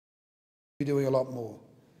be doing a lot more.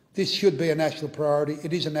 This should be a national priority.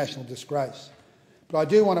 It is a national disgrace. But I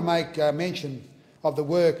do want to make mention of the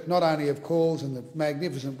work not only of Calls and the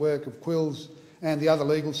magnificent work of Quills and the other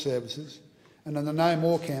legal services and in the No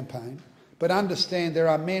More campaign, but understand there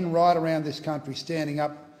are men right around this country standing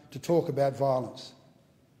up to talk about violence.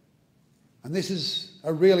 And this is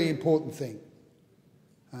a really important thing.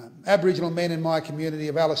 Aboriginal men in my community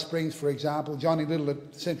of Alice Springs, for example, Johnny Little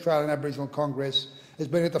at the Central Australian Aboriginal Congress, has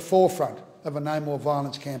been at the forefront of a No More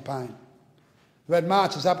Violence campaign. We've had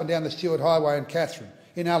marches up and down the Stewart Highway in Katherine,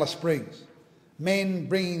 in Alice Springs, men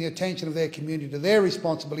bringing the attention of their community to their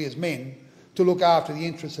responsibility as men to look after the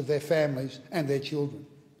interests of their families and their children.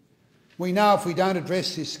 We know if we don't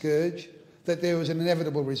address this scourge that there is an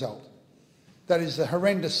inevitable result. That is the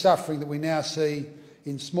horrendous suffering that we now see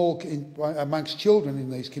amongst children in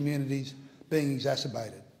these communities being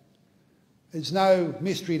exacerbated. It's no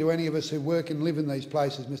mystery to any of us who work and live in these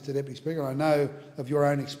places, Mr Deputy Speaker, and I know of your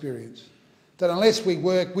own experience, that unless we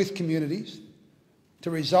work with communities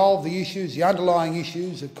to resolve the issues, the underlying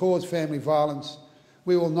issues that cause family violence,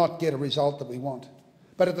 we will not get a result that we want.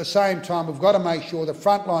 But at the same time, we've got to make sure that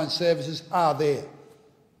frontline services are there.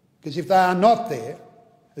 Because if they are not there,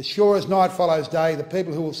 as sure as night follows day, the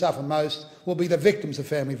people who will suffer most will be the victims of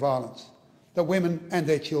family violence, the women and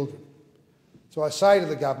their children. So I say to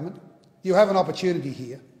the government, you have an opportunity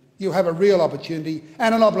here. You have a real opportunity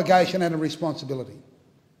and an obligation and a responsibility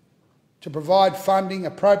to provide funding,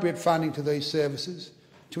 appropriate funding to these services,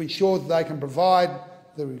 to ensure that they can provide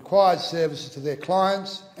the required services to their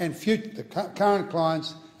clients and the current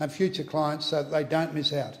clients and future clients so that they don't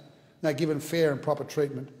miss out. They're given fair and proper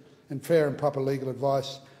treatment and fair and proper legal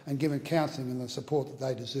advice and given counselling and the support that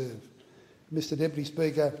they deserve. Mr Deputy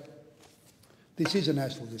Speaker, this is a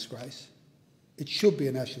national disgrace. It should be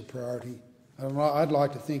a national priority, and I'd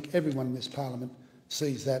like to think everyone in this parliament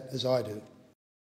sees that as I do.